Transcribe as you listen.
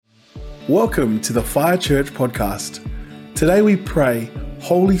Welcome to the Fire Church podcast. Today we pray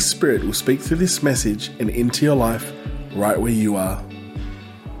Holy Spirit will speak through this message and into your life right where you are.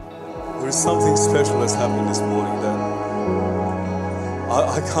 There is something special that's happening this morning that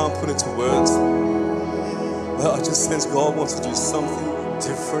I can't put into words, but I just sense God wants to do something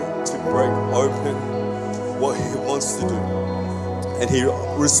different to break open what He wants to do. And He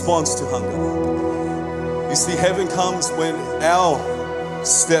responds to hunger. You see, heaven comes when our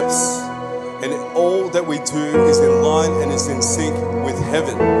steps and all that we do is in line and is in sync with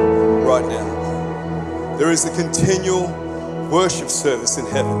heaven right now. There is a continual worship service in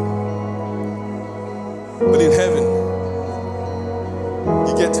heaven. But in heaven,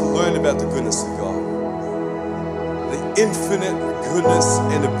 you get to learn about the goodness of God. The infinite goodness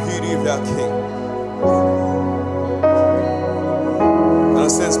and the beauty of our King. And I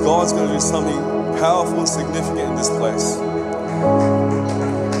sense God's going to do something powerful and significant in this place.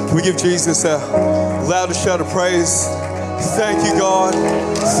 Can we give Jesus a louder shout of praise? Thank you, God.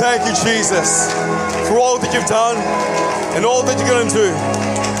 Thank you, Jesus, for all that you've done and all that you're going to do.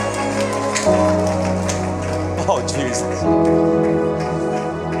 Oh, Jesus.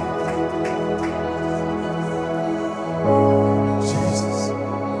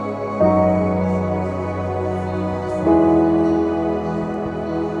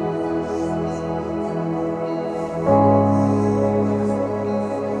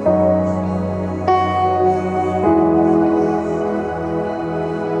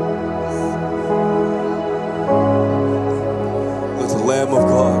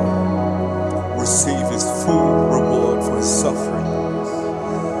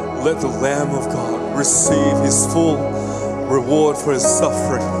 Let the Lamb of God receive His full reward for His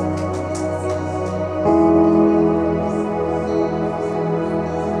suffering.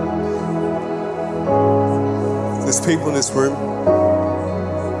 There's people in this room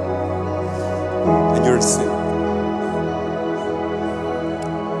and you're in sin.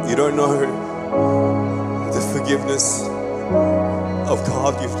 You don't know the forgiveness of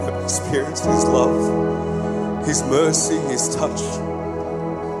God. You've never experienced His love, His mercy, His touch.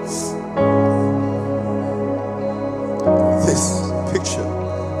 This picture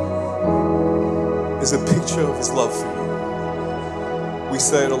is a picture of His love for you. We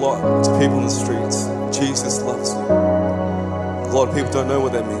say it a lot to people in the streets. Jesus loves you. A lot of people don't know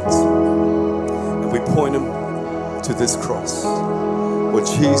what that means. And we point them to this cross. What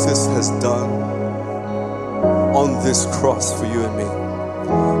Jesus has done on this cross for you and me.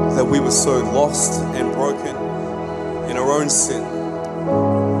 That we were so lost and broken in our own sin.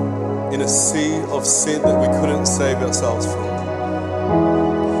 In a sea of sin that we couldn't save ourselves from.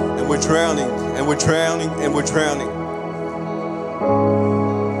 And we're drowning, and we're drowning, and we're drowning.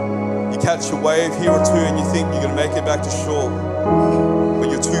 You catch a wave here or two and you think you're going to make it back to shore, but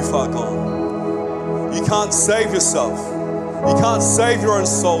you're too far gone. You can't save yourself. You can't save your own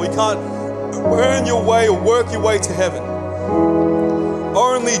soul. You can't earn your way or work your way to heaven.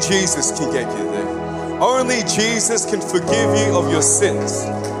 Only Jesus can get you there. Only Jesus can forgive you of your sins.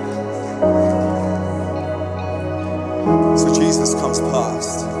 So Jesus comes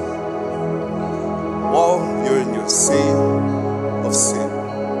past while you're in your sea of sin.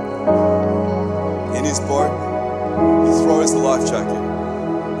 In His boat, He throws the life jacket.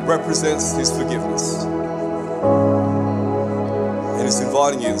 It represents His forgiveness. And He's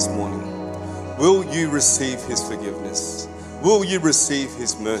inviting you this morning. Will you receive His forgiveness? Will you receive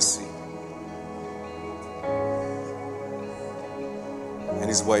His mercy? And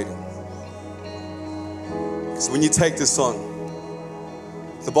He's waiting. So when you take this on,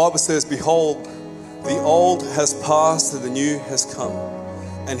 the Bible says, behold, the old has passed and the new has come,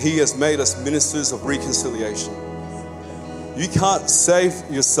 and He has made us ministers of reconciliation. You can't save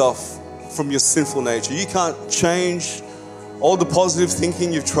yourself from your sinful nature. You can't change all the positive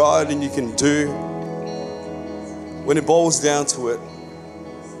thinking you've tried and you can do. When it boils down to it,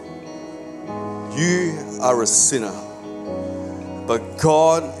 you are a sinner. But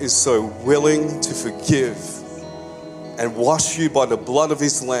God is so willing to forgive and wash you by the blood of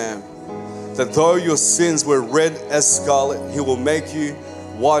His Lamb, that though your sins were red as scarlet, He will make you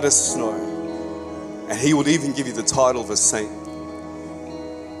white as snow. And He would even give you the title of a saint.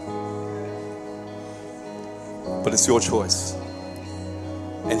 But it's your choice.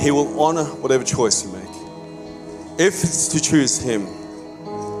 And He will honor whatever choice you make. If it's to choose Him,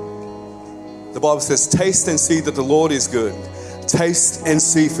 the Bible says, taste and see that the Lord is good. Taste and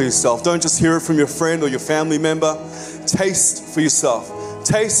see for yourself. Don't just hear it from your friend or your family member. Taste for yourself.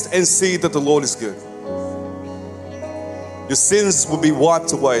 Taste and see that the Lord is good. Your sins will be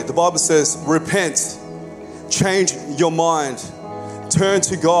wiped away. The Bible says, repent, change your mind, turn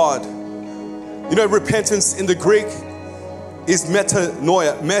to God, You know, repentance in the Greek is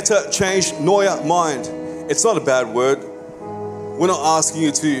metanoia. Meta, change, noia, mind. It's not a bad word. We're not asking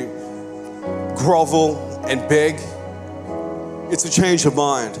you to grovel and beg. It's a change of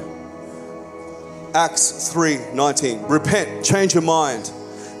mind. Acts 3:19. Repent, change your mind.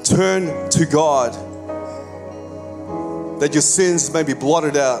 Turn to God, that your sins may be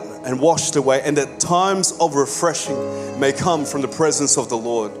blotted out and washed away, and that times of refreshing may come from the presence of the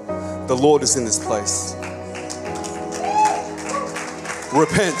Lord. The Lord is in this place.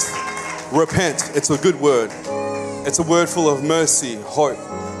 Repent. Repent. It's a good word. It's a word full of mercy, hope.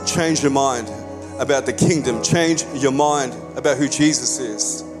 Change your mind about the kingdom. Change your mind about who Jesus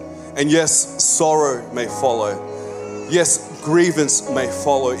is. And yes, sorrow may follow. Yes, grievance may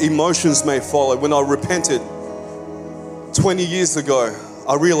follow. Emotions may follow. When I repented 20 years ago,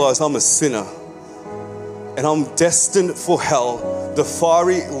 I realized I'm a sinner. And I'm destined for hell, the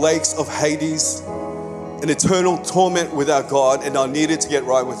fiery lakes of Hades, an eternal torment without God, and I needed to get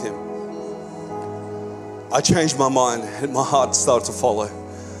right with Him. I changed my mind and my heart started to follow.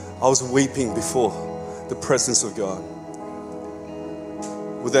 I was weeping before the presence of God.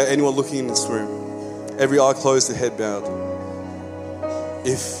 Without anyone looking in this room, every eye closed, the head bowed.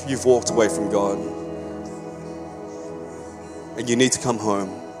 If you've walked away from God and you need to come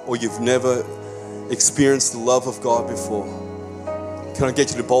home, or you've never experienced the love of God before, can I get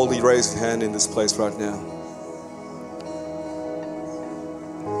you to boldly raise your hand in this place right now?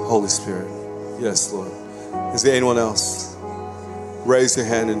 Holy Spirit. Yes, Lord. Is there anyone else? Raise your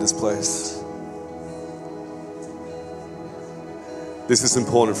hand in this place. This is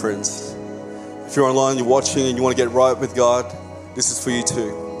important, friends. If you're online, you're watching, and you want to get right with God, this is for you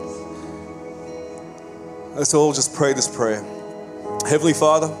too. Let's all just pray this prayer. Heavenly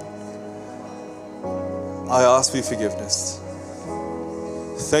Father, I ask for your forgiveness.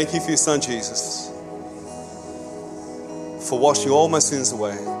 Thank you for your Son, Jesus, for washing all my sins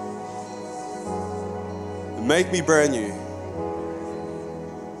away. Make me brand new.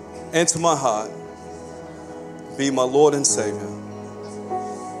 Enter my heart. Be my Lord and Savior.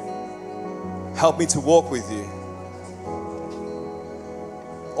 Help me to walk with you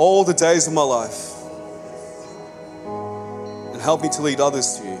all the days of my life, and help me to lead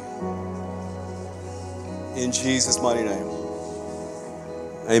others to you. In Jesus' mighty name.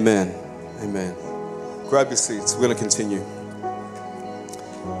 Amen. Amen. Grab your seats. We're going to continue.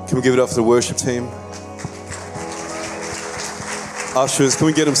 Can we give it up for the worship team? Ushers, can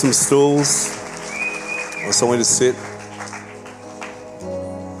we get them some stools or somewhere to sit?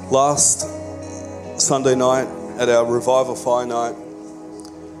 Last Sunday night at our Revival Fire Night,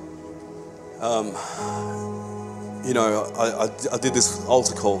 I did this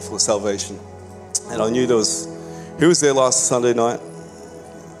altar call for salvation, and I knew there was, who was there last Sunday night?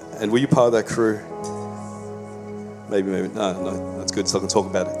 And were you part of that crew? Maybe. No, that's good, so I can talk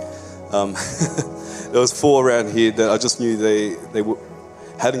about it. There was 4 around here that I just knew they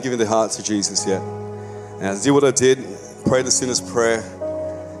hadn't given their heart to Jesus yet. And I did what I did, prayed the sinner's prayer,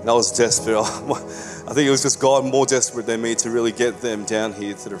 and I was desperate. I think it was just God more desperate than me to really get them down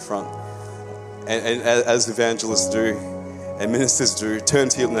here to the front. And as evangelists do, and ministers do, turn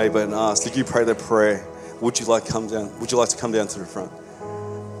to your neighbor and ask, did you pray that prayer? Would you like to come down to the front?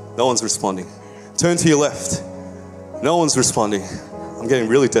 No one's responding. Turn to your left. No one's responding. I'm getting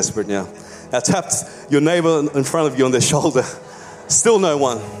really desperate now. Now tap your neighbor in front of you on their shoulder. Still no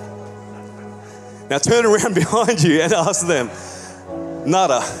one. Now turn around behind you and ask them.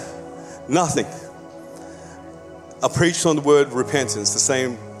 Nada. Nothing. I preached on the word repentance, the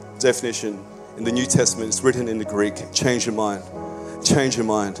same definition in the New Testament. It's written in the Greek. Change your mind. Change your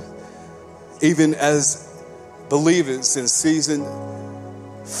mind. Even as believers and seasoned,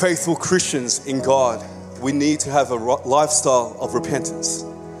 faithful Christians in God, we need to have a lifestyle of repentance,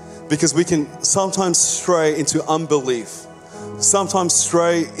 because we can sometimes stray into unbelief, sometimes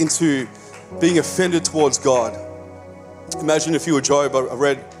stray into being offended towards God. Imagine if you were Job. I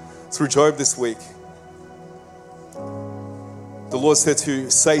read through Job this week. The Lord said to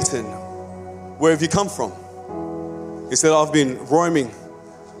Satan, where have you come from? He said, I've been roaming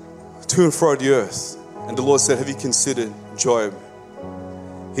to and fro the earth. And the Lord said, have you considered Job?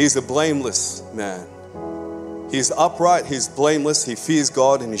 He's a blameless man. He's upright, he's blameless, he fears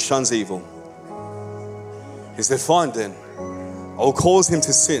God, and he shuns evil. He said, fine then, I will cause him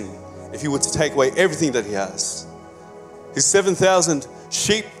to sin if he were to take away everything that he has. His 7,000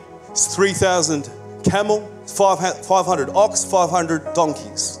 sheep, his 3,000 camel, 500 ox, 500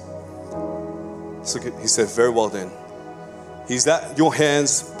 donkeys. So he said, very well then. He's at your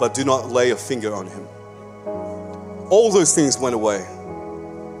hands, but do not lay a finger on him. All those things went away.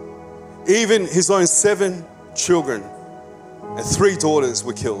 Even his own 7 children and 3 daughters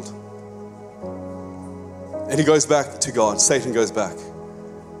were killed. And he goes back to God. Satan goes back.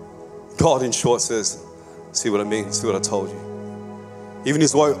 God, in short, says, see what I mean? See what I told you? Even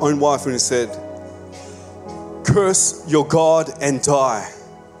his own wife, when he said, curse your God and die.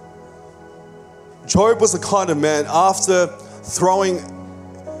 Job was the kind of man, after throwing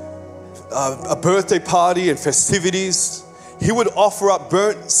a birthday party and festivities, he would offer up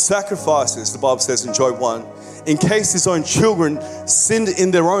burnt sacrifices, the Bible says in Job 1, in case his own children sinned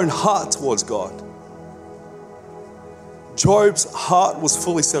in their own heart towards God. Job's heart was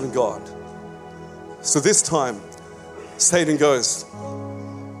fully set on God. So this time, Satan goes,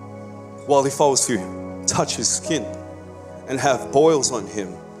 well, if I was to touch his skin and have boils on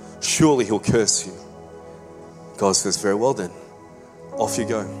him, surely he'll curse you. God says, very well then, off you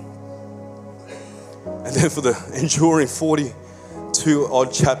go. And then for the enduring 42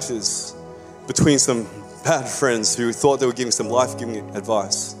 odd chapters between some bad friends who thought they were giving some life-giving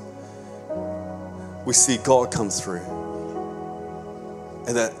advice, we see God come through.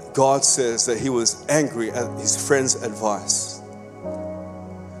 And that God says that he was angry at his friend's advice.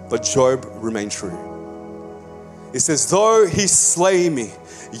 But Job remained true. He says, though he slay me,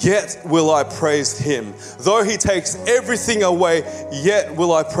 yet will I praise him. Though he takes everything away, yet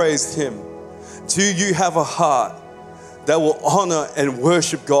will I praise him. Do you have a heart that will honor and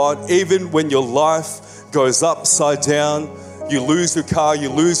worship God even when your life goes upside down? You lose your car, you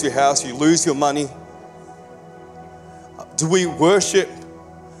lose your house, you lose your money. Do we worship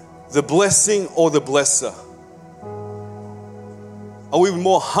the blessing or the blesser? Are we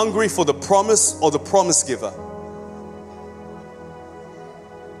more hungry for the promise or the promise giver?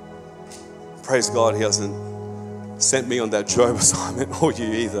 Praise God, he hasn't sent me on that Job assignment, or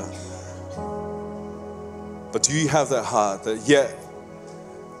you either. But do you have that heart that yet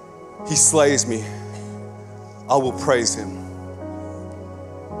he slays me, I will praise him?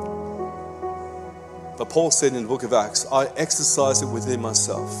 But Paul said in the book of Acts, I exercise it within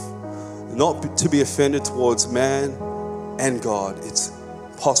myself, not to be offended towards man and God. It's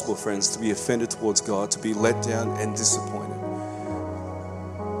possible, friends, to be offended towards God, to be let down and disappointed.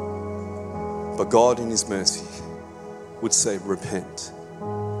 But God in his mercy would say, repent.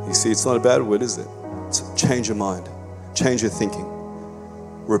 You see, it's not a bad word, is it? It's change your mind, change your thinking,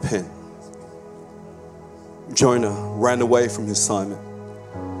 repent. Jonah ran away from his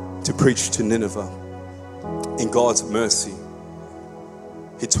assignment to preach to Nineveh. In God's mercy,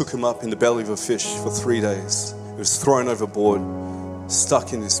 he took him up in the belly of a fish for 3 days. He was thrown overboard,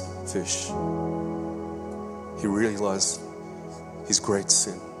 stuck in this fish. He realized his great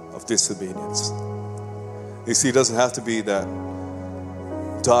sin of disobedience. You see, it doesn't have to be that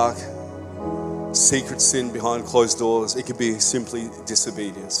dark, secret sin behind closed doors. It could be simply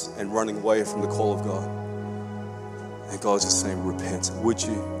disobedience and running away from the call of God. And God's just saying, repent. Would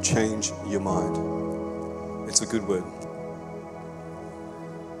you change your mind? It's a good word.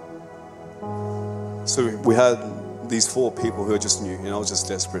 So we had these 4 people who are just new, and I was just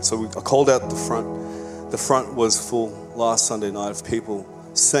desperate. So I called out the front. The front was full last Sunday night of people,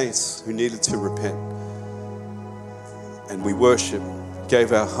 saints who needed to repent. And we worshiped,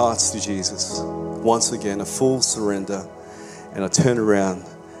 gave our hearts to Jesus. Once again, a full surrender. And I turned around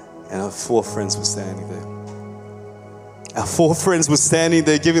and our 4 friends were standing there. Our 4 friends were standing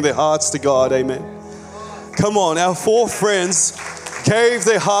there giving their hearts to God, amen. Come on, our 4 friends gave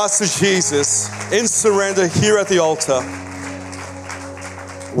their hearts to Jesus in surrender here at the altar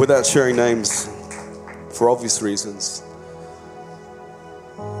without sharing names for obvious reasons.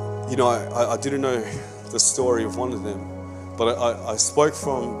 You know, I didn't know the story of one of them, but I spoke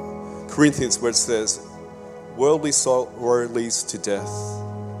from Corinthians where it says, worldly sorrow leads to death,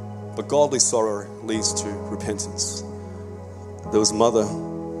 but godly sorrow leads to repentance. There was a mother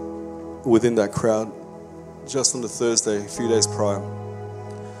within that crowd just on the Thursday, a few days prior.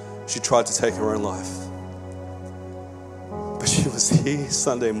 She tried to take her own life. But she was here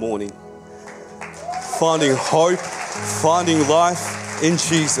Sunday morning, finding hope, finding life in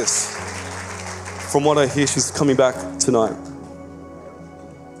Jesus. From what I hear, she's coming back tonight.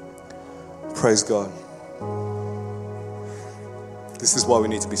 Praise God. This is why we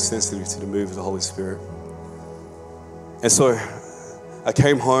need to be sensitive to the move of the Holy Spirit. And so I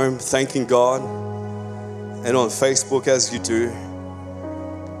came home thanking God, and on Facebook, as you do,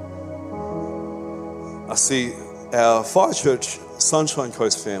 I see our Fire Church Sunshine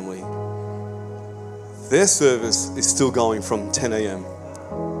Coast family. Their service is still going from 10 a.m.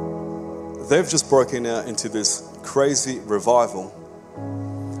 They've just broken out into this crazy revival.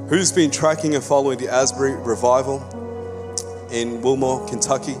 Who's been tracking and following the Asbury revival in Wilmore,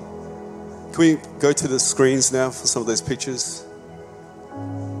 Kentucky? Can we go to the screens now for some of those pictures?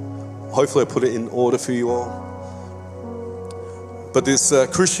 Hopefully I put it in order for you all. But this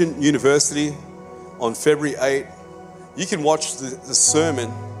Christian University on February 8, you can watch the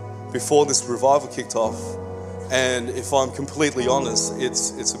sermon before this revival kicked off. And if I'm completely honest,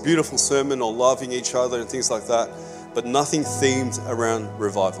 it's a beautiful sermon on loving each other and things like that, but nothing themed around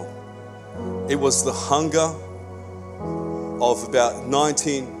revival. It was the hunger of about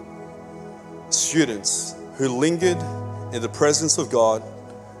 19 students who lingered in the presence of God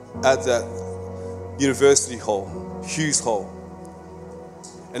at that university hall, Hughes Hall.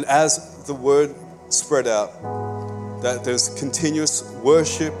 And as the word spread out, that there's continuous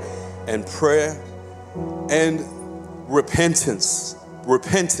worship and prayer and repentance.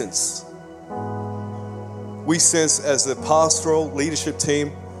 We sense as a pastoral leadership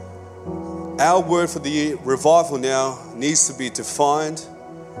team, our word for the year, revival now, needs to be defined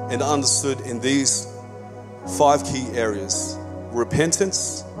and understood in these 5 key areas.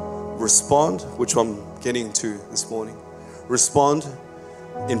 Repentance, respond, which I'm getting to this morning. Respond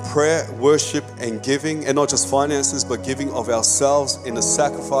in prayer, worship, and giving, and not just finances, but giving of ourselves in a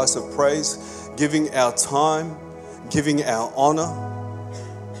sacrifice of praise, giving our time, giving our honor.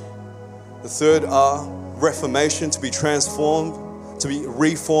 The third R, reformation, to be transformed, to be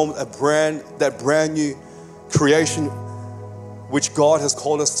reformed, that brand new creation which God has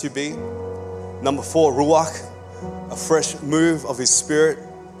called us to be. Number 4, Ruach, a fresh move of His Spirit.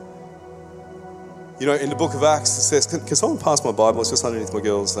 You know, in the book of Acts, it says, can someone pass my Bible? It's just underneath my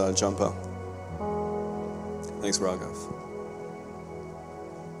girl's jumper. Thanks, Raghav.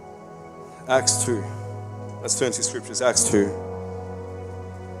 Acts 2. Let's turn to scriptures. Acts 2.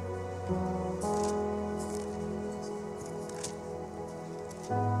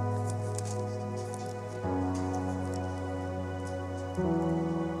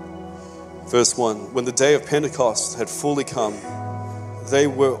 Verse 1. When the day of Pentecost had fully come, they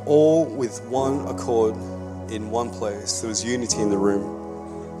were all with one accord in one place. There was unity in the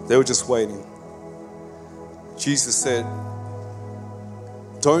room. They were just waiting. Jesus said,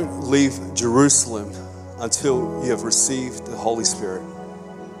 don't leave Jerusalem until you have received the Holy Spirit.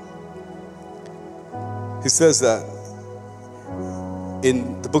 He says that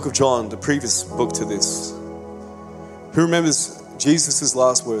in the book of John, the previous book to this. Who remembers Jesus'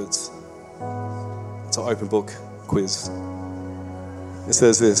 last words? It's an open book quiz. It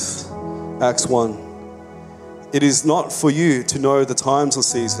says this, Acts 1. It is not for you to know the times or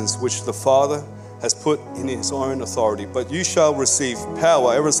seasons which the Father has put in His own authority, but you shall receive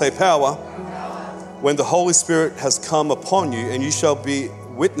power. Everyone say power. When the Holy Spirit has come upon you, and you shall be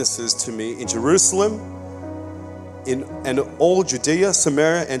witnesses to me in Jerusalem, and all Judea,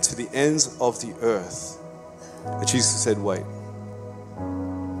 Samaria, and to the ends of the earth. And Jesus said, wait.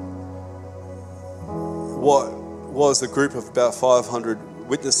 What was a group of about 500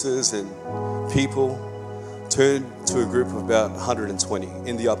 witnesses and people turned to a group of about 120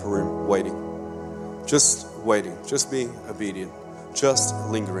 in the upper room waiting, just being obedient, just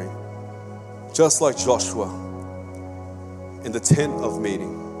lingering, just like Joshua in the tent of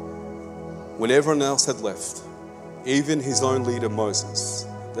meeting when everyone else had left, even his own leader Moses,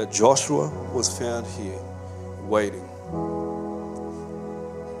 that Joshua was found here waiting.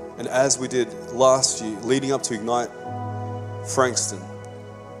 And as we did last year, leading up to Ignite Frankston,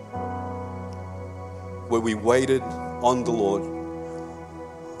 where we waited on the Lord,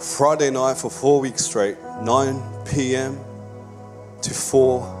 Friday night for 4 weeks straight, 9 p.m. to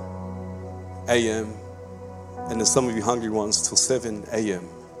 4 a.m. and then some of you hungry ones till 7 a.m.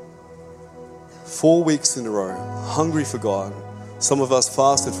 4 weeks in a row, hungry for God. Some of us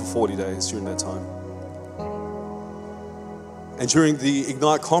fasted for 40 days during that time. And during the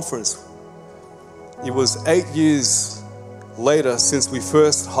Ignite conference, it was 8 years later since we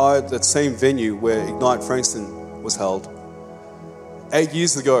first hired that same venue where Ignite Frankston was held. 8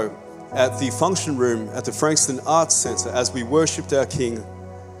 years ago, at the function room at the Frankston Arts Centre, as we worshipped our King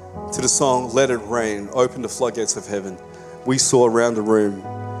to the song Let It Rain, Open the Floodgates of Heaven, we saw around the room,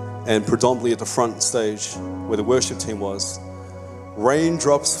 and predominantly at the front stage where the worship team was,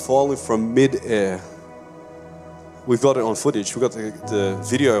 raindrops falling from mid-air. We've got it on footage. We've got the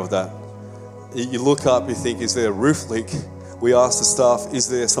video of that. You look up, you think, is there a roof leak? We asked the staff, is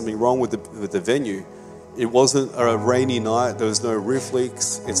there something wrong with the venue? It wasn't a rainy night. There was no roof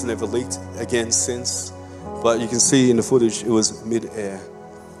leaks. It's never leaked again since. But you can see in the footage, it was mid-air.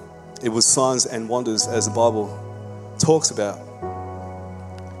 It was signs and wonders, as the Bible talks about.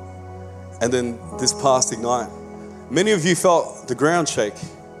 And then this past Ignite, many of you felt the ground shake.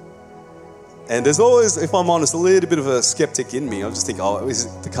 And there's always, if I'm honest, a little bit of a skeptic in me. I just think, oh, is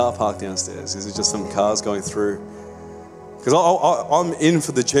it the car park downstairs? Is it just some cars going through? Because I'm in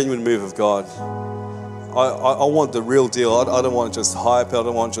for the genuine move of God. I want the real deal. I don't want just hype. I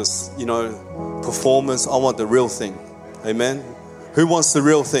don't want just, performance. I want the real thing. Amen? Who wants the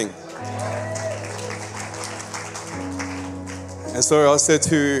real thing? And so I said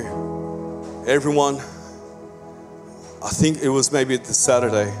to everyone, I think it was maybe the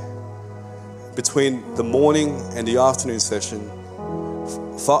Saturday, between the morning and the afternoon session,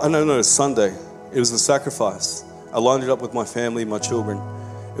 Sunday, it was a sacrifice. I lined it up with my family, my children.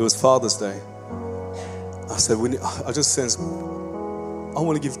 It was Father's Day. I said, I just sensed, I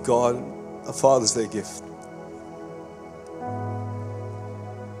want to give God a Father's Day gift.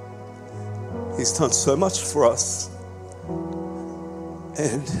 He's done so much for us.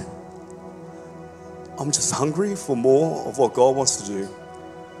 And I'm just hungry for more of what God wants to do.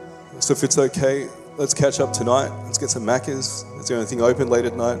 So if it's okay, let's catch up tonight. Let's get some Maccas. It's the only thing open late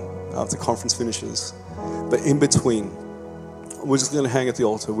at night after conference finishes. But in between, we're just going to hang at the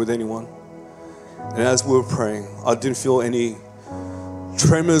altar with anyone. And as we were praying, I didn't feel any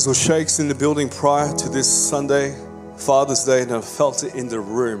tremors or shakes in the building prior to this Sunday, Father's Day, and I felt it in the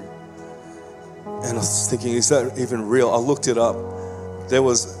room. And I was thinking, is that even real? I looked it up. There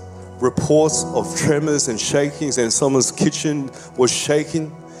was reports of tremors and shakings, and someone's kitchen was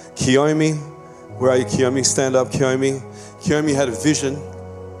shaking. Kiyomi, where are you, Kiyomi? Stand up, Kiyomi. Kiyomi had a vision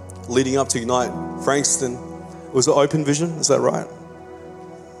leading up to Ignite Frankston. It was an open vision, is that right?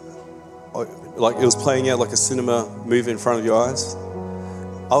 Like it was playing out like a cinema movie in front of your eyes.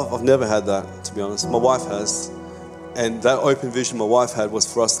 I've never had that, to be honest. My wife has. And that open vision my wife had was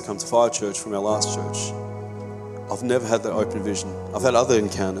for us to come to Fire Church from our last church. I've never had that open vision. I've had other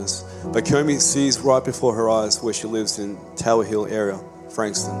encounters. But Kiyomi sees right before her eyes where she lives in Tower Hill area,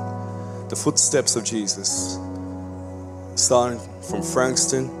 Frankston, the footsteps of Jesus, starting from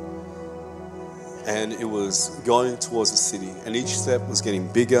Frankston, and it was going towards the city. And each step was getting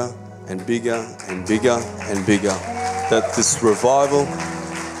bigger and bigger and bigger and bigger. That this revival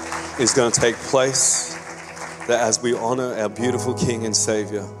is going to take place, that as we honor our beautiful King and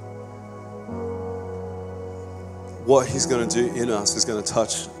Savior, what He's going to do in us is going to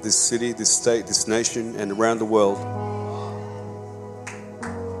touch this city, this state, this nation, and around the world.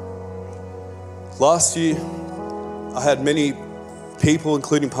 Last year, I had many people,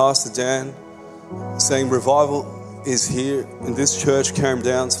 including Pastor Dan, saying revival is here in this church, Carrum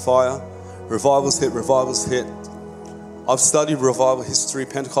Downs Fire. Revival's hit, revival's hit. I've studied revival history,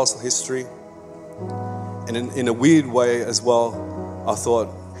 Pentecostal history, and in a weird way as well, I thought,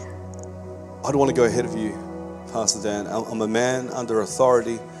 I don't want to go ahead of you, Pastor Dan. I'm a man under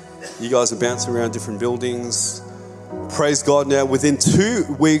authority. You guys are bouncing around different buildings. Praise God now, within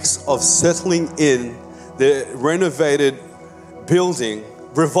 2 weeks of settling in the renovated building,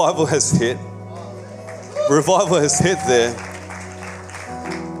 revival has hit. Revival has hit there.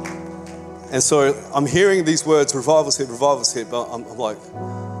 And so I'm hearing these words, revival's hit, but I'm like,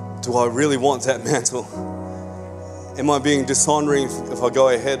 do I really want that mantle? Am I being dishonoring if I go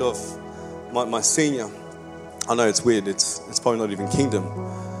ahead of my senior? I know it's weird, it's probably not even kingdom.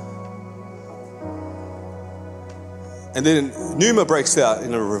 And then Numa breaks out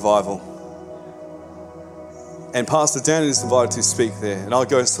in a revival. And Pastor Dan is invited to speak there. And I'll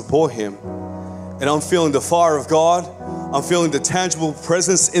go support him. And I'm feeling the fire of God. I'm feeling the tangible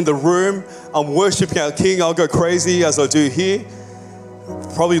presence in the room. I'm worshiping our King. I'll go crazy as I do here.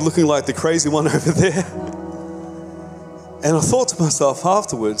 Probably looking like the crazy one over there. And I thought to myself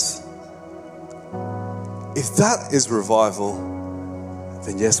afterwards, if that is revival,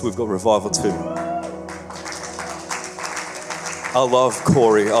 then yes, we've got revival too. I love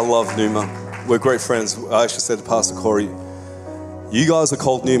Corey. I love Numa. We're great friends. I actually said to Pastor Corey, you guys are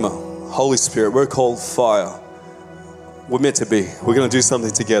called Numa, Holy Spirit. We're called fire. We're meant to be. We're going to do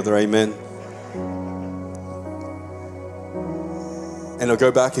something together. Amen. And I'll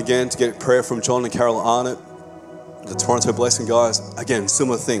go back again to get prayer from John and Carol Arnott, the Toronto Blessing guys. Again,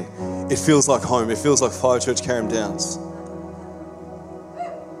 similar thing. It feels like home. It feels like Fire Church Carrum Downs.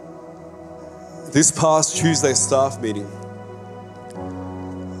 This past Tuesday staff meeting,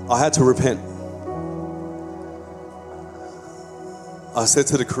 I had to repent. I said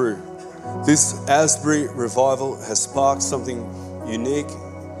to the crew, this Asbury revival has sparked something unique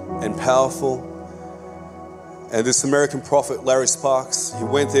and powerful. And this American prophet, Larry Sparks, he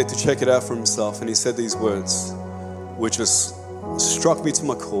went there to check it out for himself, and he said these words, which just struck me to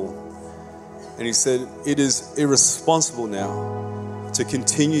my core. And he said, it is irresponsible now to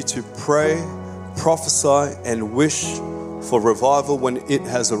continue to pray, prophesy, and wish for revival when it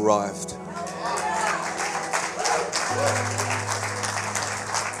has arrived.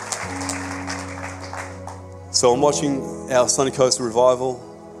 So I'm watching our Sunny Coast Revival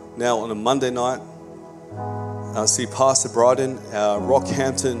now on a Monday night. I see Pastor Bryden, our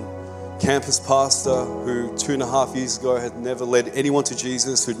Rockhampton campus pastor, who 2.5 years ago had never led anyone to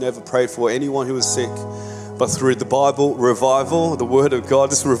Jesus, who'd never prayed for anyone who was sick. But through the Bible revival, the Word of God,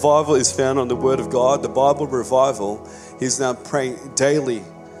 this revival is found on the Word of God, the Bible revival. He's now praying daily.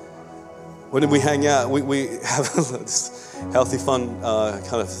 When we hang out, we have this healthy, fun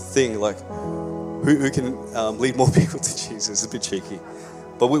kind of thing, like who can lead more people to Jesus. It's a bit cheeky.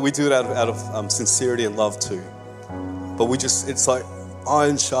 But we do it out of sincerity and love too. But it's like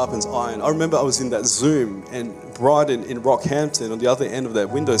iron sharpens iron. I remember I was in that Zoom and Bryden in Rockhampton on the other end of that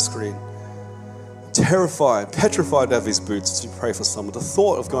window screen, terrified, petrified to have his boots to pray for someone. The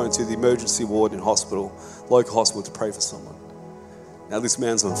thought of going to the emergency ward in hospital, local hospital, to pray for someone. Now this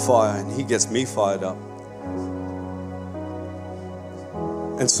man's on fire and he gets me fired up.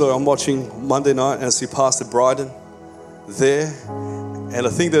 And so I'm watching Monday night and I see Pastor Bryden there. And I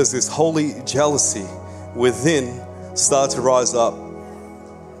think there's this holy jealousy within started to rise up.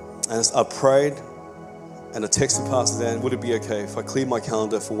 And I prayed and I texted Pastor Dan, would it be okay if I clear my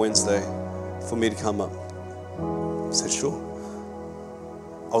calendar for Wednesday for me to come up? I said, sure.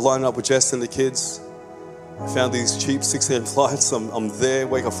 I'll line up with Jess and the kids. I found these cheap 6 a.m. flights. I'm there,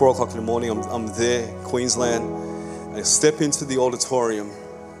 wake up 4 o'clock in the morning. I'm there, Queensland. And I step into the auditorium.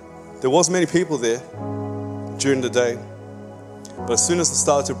 There wasn't many people there during the day. But as soon as I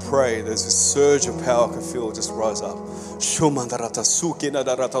started to pray, there's this surge of power I could feel just rise up.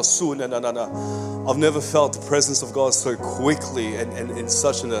 I've never felt the presence of God so quickly and in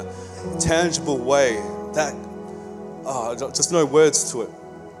such a tangible way that just no words to it.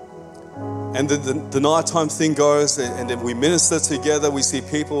 And the nighttime thing goes, and then we minister together. We see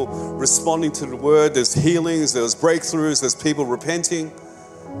people responding to the word. There's healings, there's breakthroughs, there's people repenting.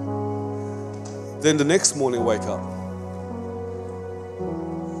 Then the next morning, wake up.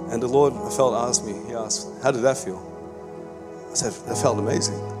 And the Lord, I felt, asked me, he asked, how did that feel? I said, it felt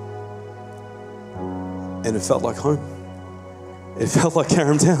amazing. And it felt like home. It felt like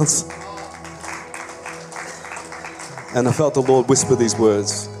Carrum Downs. And I felt the Lord whisper these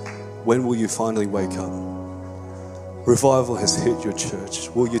words, when will you finally wake up? Revival has hit your church.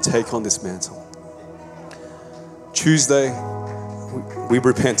 Will you take on this mantle? Tuesday, we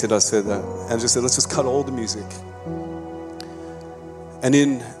repented, I said that. And just said, let's just cut all the music. And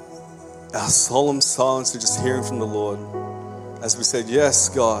in our solemn silence, we're just hearing from the Lord. As we said, yes,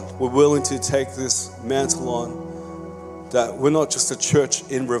 God, we're willing to take this mantle on. That we're not just a church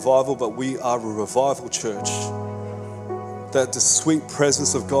in revival, but we are a revival church. That the sweet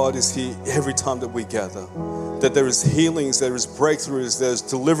presence of God is here every time that we gather. That there is healings, there is breakthroughs, there's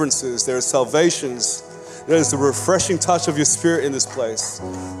deliverances, there are salvations. There is the refreshing touch of your Spirit in this place.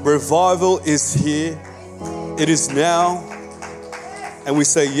 Revival is here. It is now. And we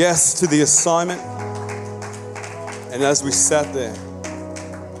say yes to the assignment. And as we sat there,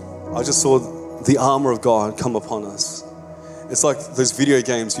 I just saw the armor of God come upon us. It's like those video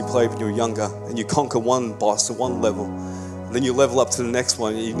games you play when you're younger and you conquer one boss or one level. And then you level up to the next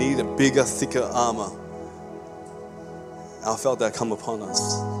one and you need a bigger, thicker armor. And I felt that come upon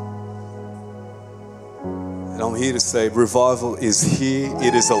us. And I'm here to say revival is here,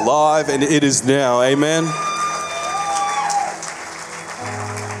 it is alive, and it is now. Amen.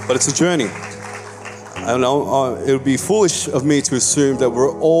 But it's a journey. And it would be foolish of me to assume that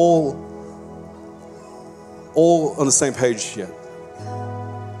we're all on the same page yet.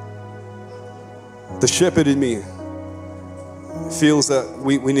 The shepherd in me feels that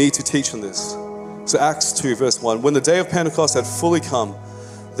we need to teach on this. So Acts 2 verse 1, when the day of Pentecost had fully come,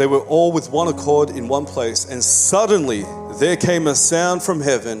 they were all with one accord in one place, and suddenly there came a sound from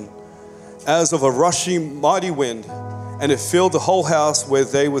heaven as of a rushing mighty wind, and it filled the whole house where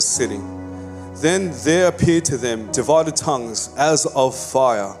they were sitting. Then there appeared to them divided tongues as of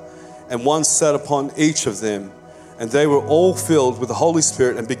fire, and one sat upon each of them. And they were all filled with the Holy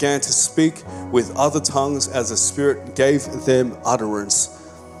Spirit and began to speak with other tongues as the Spirit gave them utterance.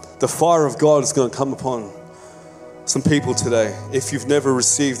 The fire of God is going to come upon some people today. If you've never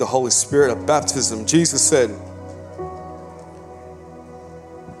received the Holy Spirit at baptism, Jesus said,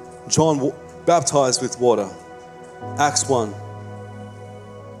 John baptized with water. Acts 1,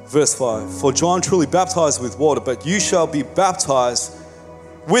 verse 5. For John truly baptized with water, but you shall be baptized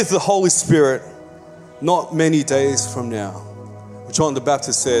with the Holy Spirit not many days from now. John the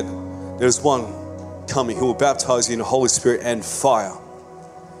Baptist said, there's one coming who will baptize you in the Holy Spirit and fire.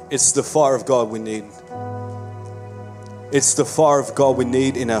 It's the fire of God we need. It's the fire of God we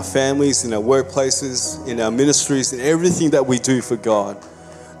need in our families, in our workplaces, in our ministries, in everything that we do for God.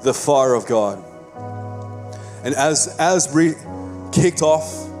 The fire of God. And as Asbury kicked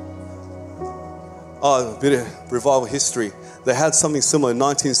off, a bit of revival history, they had something similar in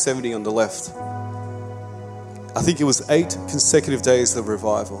 1970 on the left. I think it was 8 consecutive days of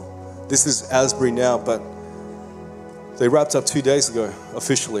revival. This is Asbury now, but they wrapped up 2 days ago,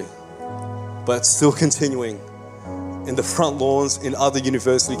 officially. But still continuing in the front lawns, in other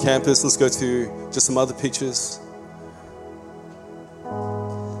university campus. Let's go to just some other pictures.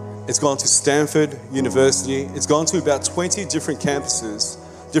 It's gone to Stanford University. It's gone to about 20 different campuses,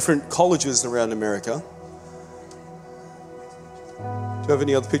 different colleges around America. Do you have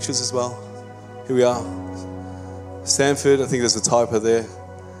any other pictures as well? Here we are. Stanford, I think there's a typo there,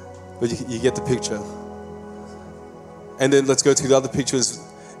 but you get the picture. And then let's go to the other pictures.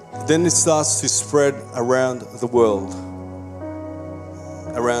 Then it starts to spread around the world.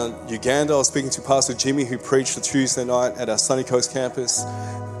 Around Uganda, I was speaking to Pastor Jimmy, who preached a Tuesday night at our Sunny Coast campus.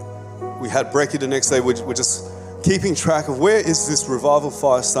 We had brekkie the next day. We're just keeping track of where is this revival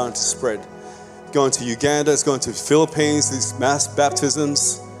fire starting to spread. Going to Uganda, it's going to the Philippines, these mass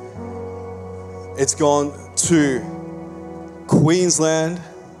baptisms. It's gone to Queensland,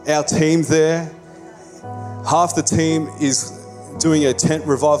 our team there. Half the team is doing a tent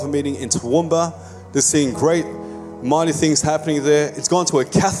revival meeting in Toowoomba. They're seeing great, mighty things happening there. It's gone to a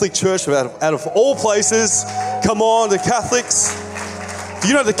Catholic church out of all places. Come on, the Catholics. Do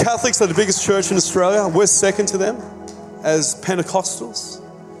you know the Catholics are the biggest church in Australia? We're second to them as Pentecostals.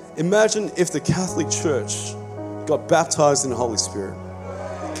 Imagine if the Catholic Church got baptized in the Holy Spirit.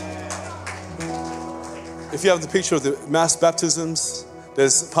 If you have the picture of the mass baptisms,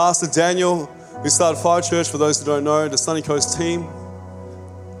 there's Pastor Daniel, who started Fire Church, for those who don't know, the Sunny Coast team.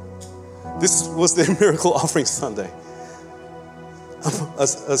 This was their Miracle Offering Sunday. A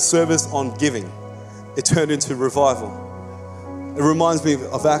service on giving. It turned into revival. It reminds me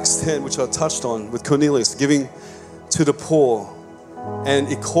of Acts 10, which I touched on, with Cornelius giving to the poor. And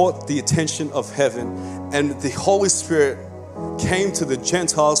it caught the attention of heaven. And the Holy Spirit came to the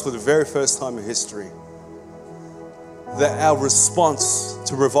Gentiles for the very first time in history. That our response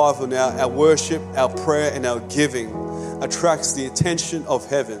to revival now, our worship, our prayer, and our giving attracts the attention of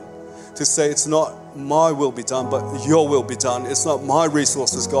heaven to say, it's not my will be done, but your will be done. It's not my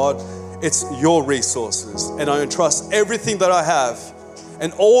resources, God. It's your resources. And I entrust everything that I have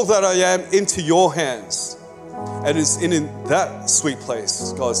and all that I am into your hands. And it's in that sweet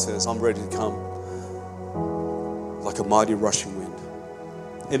place, God says, I'm ready to come like a mighty rushing wind.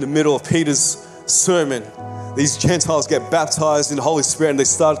 In the middle of Peter's sermon, these Gentiles get baptized in the Holy Spirit and they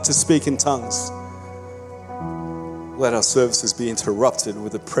start to speak in tongues. Let our services be interrupted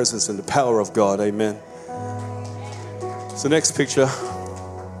with the presence and the power of God. Amen. So next picture.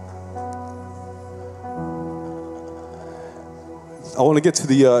 I want to get to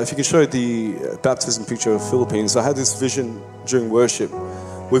the, if you can show the baptism picture of Philippines. I had this vision during worship.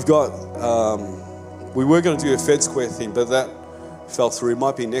 We've got, we were going to do a Fed Square thing, but that fell through. It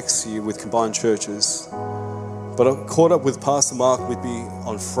might be next year with combined churches. But I caught up with Pastor Mark. We'd be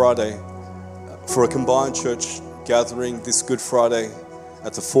on Friday for a combined church gathering this Good Friday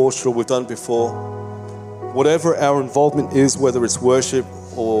at the Foreshore. We've done it before. Whatever our involvement is, whether it's worship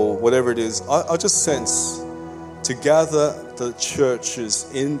or whatever it is, I just sense to gather the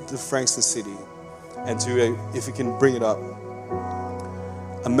churches in the Frankston City and do if you can bring it up,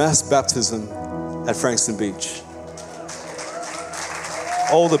 a mass baptism at Frankston Beach.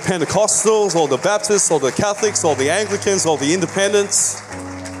 All the Pentecostals, all the Baptists, all the Catholics, all the Anglicans, all the Independents,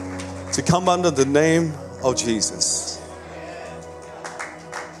 to come under the name of Jesus.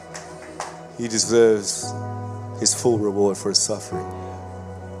 He deserves his full reward for his suffering.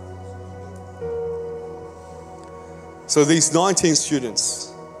 So these 19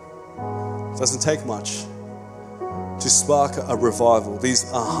 students, doesn't take much to spark a revival. These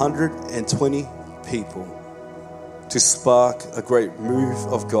 120 people to spark a great move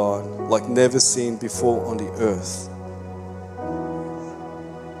of God like never seen before on the earth.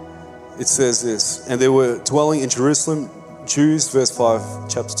 It says this, and there were dwelling in Jerusalem Jews, verse 5,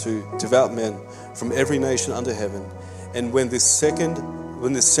 chapter 2, devout men from every nation under heaven. And when this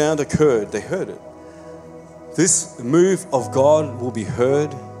sound occurred, they heard it. This move of God will be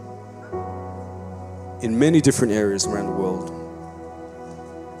heard in many different areas around the world.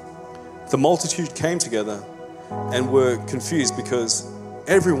 The multitude came together and were confused because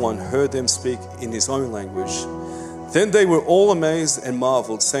everyone heard them speak in his own language. Then they were all amazed and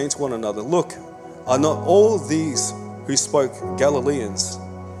marveled, saying to one another, "Look, are not all these who spoke Galileans?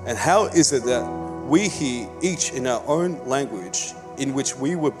 And how is it that we hear each in our own language in which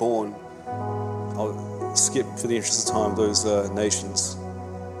we were born?" I'll skip for the interest of time those nations.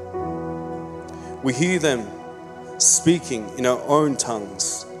 We hear them speaking in our own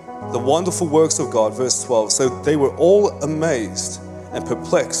tongues the wonderful works of God. Verse 12. So they were all amazed and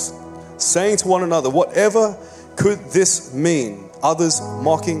perplexed, saying to one another, whatever could this mean? Others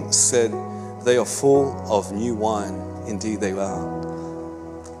mocking said, they are full of new wine. Indeed they are.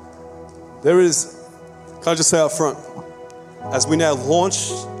 Can I just say up front, as we now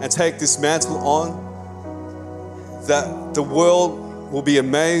launch and take this mantle on, that the world will be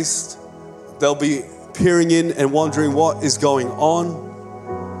amazed. They'll be peering in and wondering what is going on,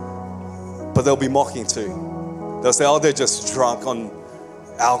 but they'll be mocking too. They'll say, oh, they're just drunk on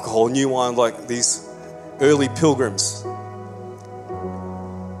alcohol, new wine, like these early pilgrims.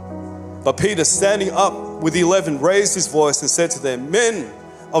 But Peter, standing up with the 11, raised his voice and said to them, men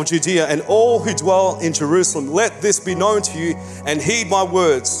of Judea and all who dwell in Jerusalem, let this be known to you and heed my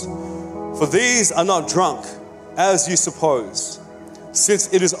words. For these are not drunk, as you suppose,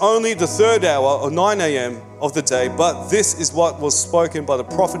 since it is only the 3rd hour or 9 a.m. of the day, but this is what was spoken by the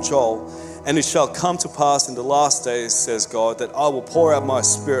prophet Joel. And it shall come to pass in the last days, says God, that I will pour out my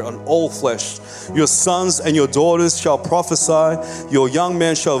spirit on all flesh. Your sons and your daughters shall prophesy. Your young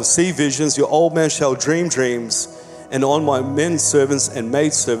men shall see visions. Your old men shall dream dreams. And on my men servants and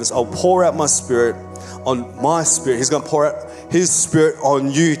maid servants, I'll pour out my spirit on my spirit. He's going to pour out his spirit on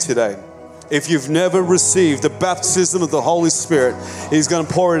you today. If you've never received the baptism of the Holy Spirit, he's going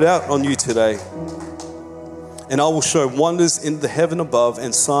to pour it out on you today. And I will show wonders in the heaven above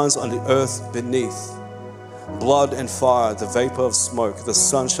and signs on the earth beneath. Blood and fire, the vapor of smoke. The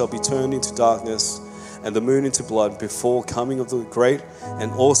sun shall be turned into darkness and the moon into blood before coming of the great and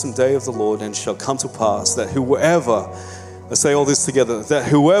awesome day of the Lord. And it shall come to pass that whoever, let's say all this together, that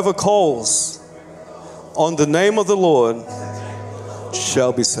whoever calls on the name of the Lord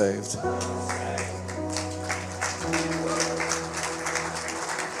shall be saved.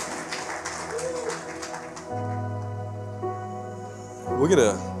 We're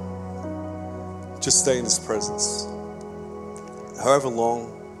going to just stay in His presence. However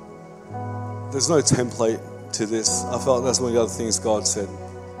long, there's no template to this. I felt that's one of the other things God said.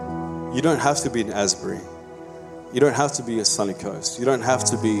 You don't have to be in Asbury. You don't have to be a Sunny Coast. You don't have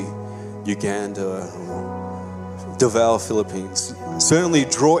to be Uganda or Davao, Philippines. Certainly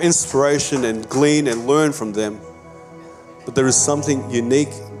draw inspiration and glean and learn from them. But there is something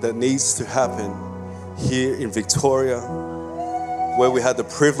unique that needs to happen here in Victoria, where we had the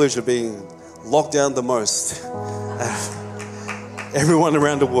privilege of being locked down the most. Everyone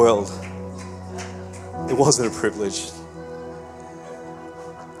around the world. It wasn't a privilege.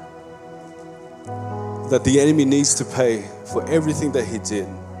 That the enemy needs to pay for everything that he did.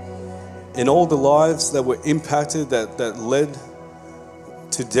 In all the lives that were impacted, that led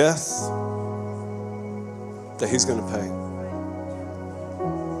to death, that he's going to pay.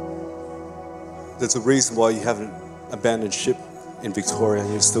 There's a reason why you haven't abandoned ship in Victoria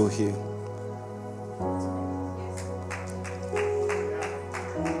and you're still here.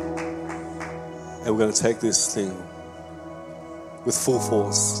 And we're going to take this thing with full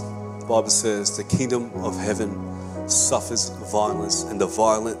force. The Bible says the kingdom of heaven suffers violence and the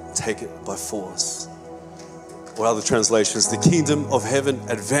violent take it by force. Or other translations, the kingdom of heaven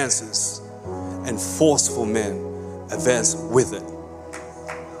advances and forceful men advance with it.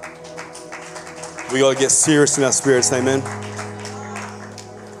 We got to get serious in our spirits, amen?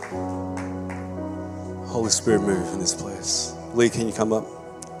 Holy Spirit, move in this place. Lee, can you come up?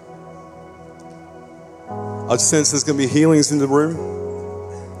 I just sense there's going to be healings in the room.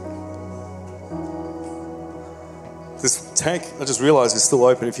 This tank, I just realized it's still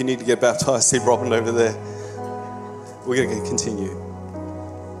open. If you need to get baptized, see Robin over there. We're going to continue.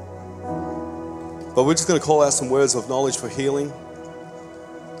 But we're just going to call out some words of knowledge for healing.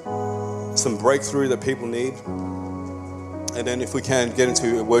 Some breakthrough that people need. And then if we can, get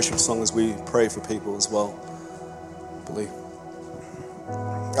into a worship song as we pray for people as well. Believe.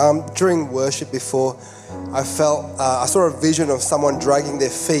 During worship before, I saw a vision of someone dragging their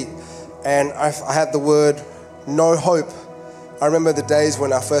feet, and I had the word no hope. I remember the days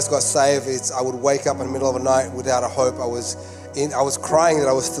when I first got saved. I would wake up in the middle of the night without a hope. I was crying that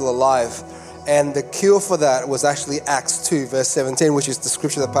I was still alive. And the cure for that was actually Acts 2 verse 17, which is the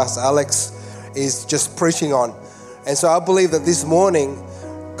scripture that Pastor Alex is just preaching on. And so I believe that this morning,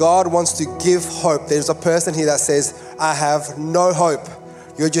 God wants to give hope. There's a person here that says, I have no hope.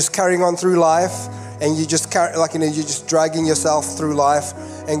 You're just carrying on through life, and you're just you're just dragging yourself through life,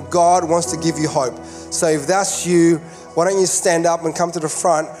 and God wants to give you hope. So if that's you, why don't you stand up and come to the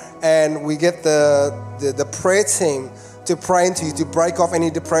front, and we get the prayer team to pray into you, to break off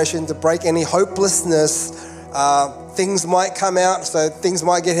any depression, to break any hopelessness. Things might come out, so things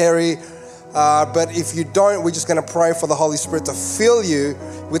might get hairy. But if you don't, we're just going to pray for the Holy Spirit to fill you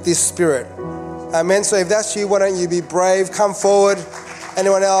with this Spirit. Amen. So if that's you, why don't you be brave? Come forward.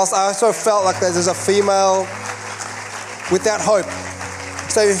 Anyone else? I also felt like there's a female with that hope.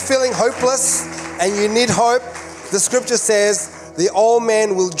 So if you're feeling hopeless and you need hope, the scripture says the old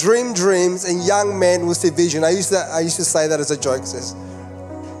man will dream dreams and young men will see vision. I used to say that as a joke. It says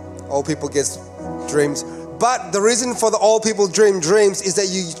old people get dreams. But the reason for the old people dream dreams is that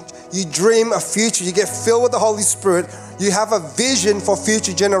you dream a future. You get filled with the Holy Spirit. You have a vision for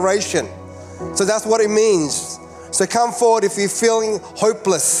future generation. So that's what it means. So come forward if you're feeling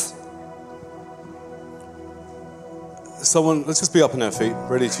hopeless. Someone, let's just be up on our feet,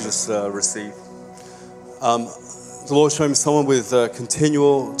 ready to just receive. The Lord showed me someone with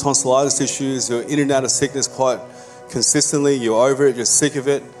continual tonsillitis issues. You're in and out of sickness quite consistently. You're over it. You're sick of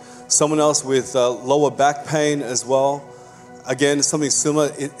it. Someone else with lower back pain as well. Again, something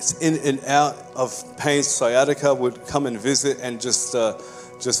similar. It's in and out of pain. Sciatica would come and visit and just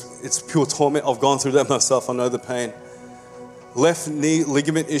it's pure torment. I've gone through that myself. I know the pain. Left knee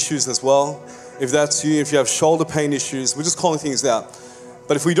ligament issues as well. If that's you, if you have shoulder pain issues, we're just calling things out.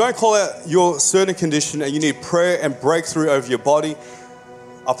 But if we don't call out your certain condition and you need prayer and breakthrough over your body,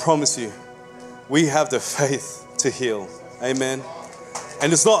 I promise you, we have the faith to heal. Amen.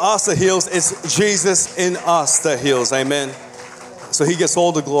 And it's not us that heals, it's Jesus in us that heals. Amen. So he gets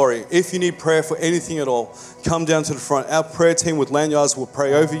all the glory. If you need prayer for anything at all, come down to the front. Our prayer team with lanyards will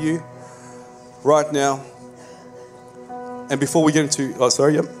pray over you right now. And before we get into, That's a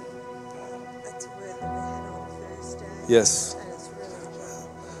word that we had on Thursday. Yes. And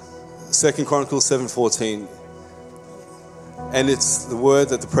it's really 2 Chronicles 7:14. And it's the word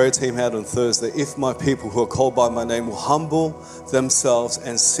that the prayer team had on Thursday. If my people who are called by my name will humble themselves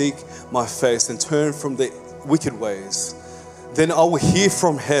and seek my face and turn from their wicked ways, then I will hear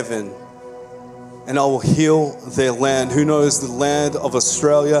from heaven and I will heal their land. Who knows the land of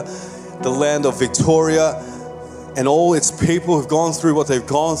Australia, the land of Victoria, and all its people who've gone through what they've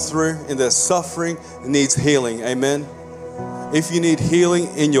gone through in their suffering needs healing. Amen. If you need healing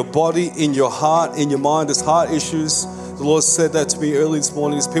in your body, in your heart, in your mind, there's heart issues. The Lord said that to me early this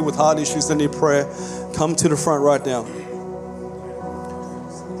morning. There's people with heart issues that need prayer. Come to the front right now.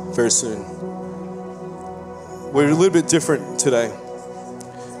 Very soon. We're a little bit different today.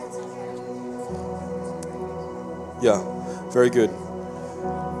 Yeah, very good.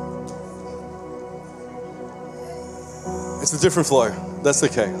 It's a different flow. That's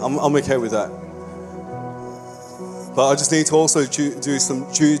okay. I'm okay with that. But I just need to also do some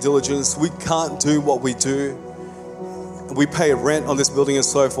due diligence. We can't do what we do. We pay rent on this building and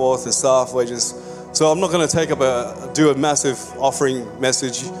so forth, and staff wages. So I'm not going to do a massive offering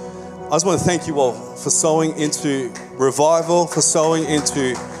message. I just want to thank you all for sowing into revival, for sowing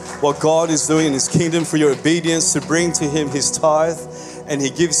into what God is doing in his kingdom, for your obedience to bring to him his tithe, and he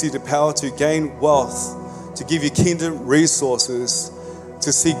gives you the power to gain wealth, to give you kingdom resources,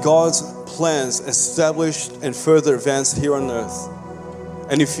 to see God's plans established and further advanced here on earth.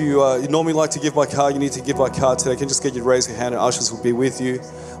 And if you normally like to give by card, you need to give by card today. You can just get you to raise your hand and ushers will be with you,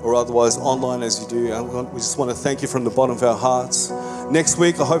 or otherwise online as you do. And we just want to thank you from the bottom of our hearts. Next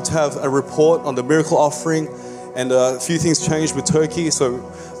week, I hope to have a report on the miracle offering, and a few things changed with Turkey. So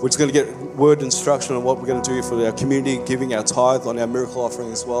we're just going to get word instruction on what we're going to do for our community, giving our tithe on our miracle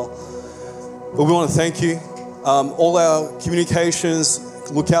offering as well. But we want to thank you. All our communications,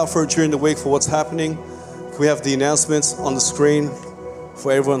 look out for it during the week for what's happening. We have the announcements on the screen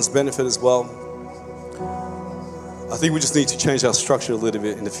for everyone's benefit as well. I think we just need to change our structure a little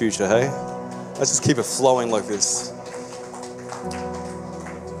bit in the future, hey? Let's just keep it flowing like this.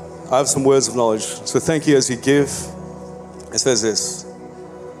 I have some words of knowledge. So thank you as you give. It says this.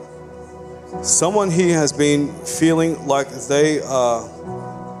 Someone here has been feeling like they are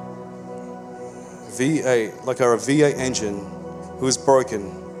a V8 engine who is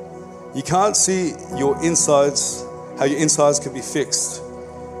broken. You can't see your insides, how your insides can be fixed.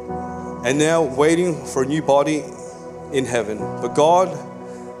 And now waiting for a new body in heaven. But God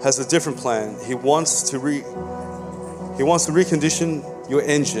has a different plan. He wants to recondition your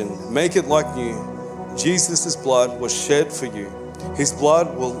engine, make it like new. Jesus' blood was shed for you. His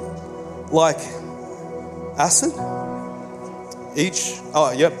blood will, like acid,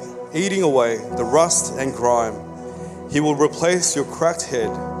 eating away the rust and grime. He will replace your cracked head,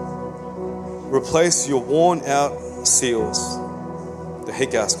 replace your worn out seals, the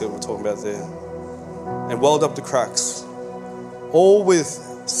head gasket we're talking about there, and weld up the cracks, all with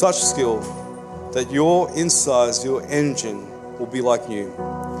such skill that your insides, your engine will be like new.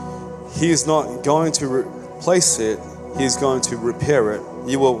 He is not going to replace it, he is going to repair it.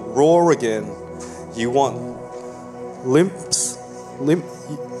 You will roar again. You won't limp.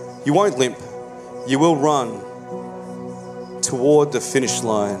 You won't limp. You will run toward the finish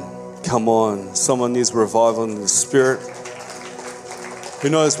line. Come on, someone needs revival in the spirit. Who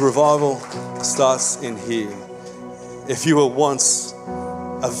knows revival starts in here. If you were once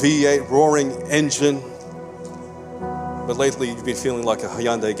a V8 roaring engine, but lately you've been feeling like a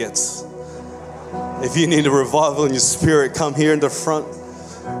Hyundai Getz. If you need a revival in your spirit, come here in the front.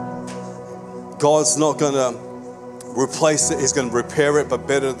 God's not going to replace it. He's going to repair it, but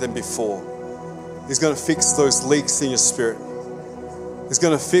better than before. He's going to fix those leaks in your spirit. He's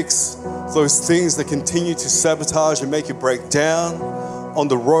going to fix those things that continue to sabotage and make you break down on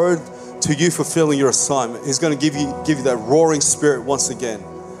the road to you fulfilling your assignment. He's going to give you that roaring spirit once again.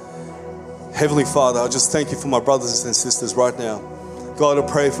 Heavenly Father, I just thank you for my brothers and sisters right now. God, I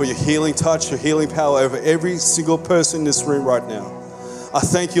pray for your healing touch, your healing power over every single person in this room right now. I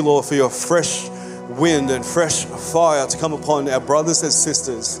thank you, Lord, for your fresh wind and fresh fire to come upon our brothers and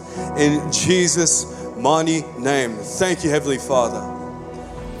sisters in Jesus' mighty name. Thank you, Heavenly Father.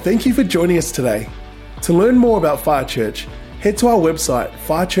 Thank you for joining us today. To learn more about Fire Church, head to our website,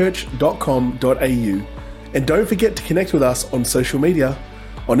 firechurch.com.au, and don't forget to connect with us on social media,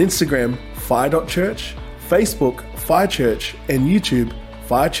 on Instagram, fire.church, Facebook, Fire Church, and YouTube,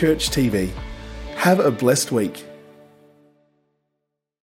 Fire Church TV. Have a blessed week.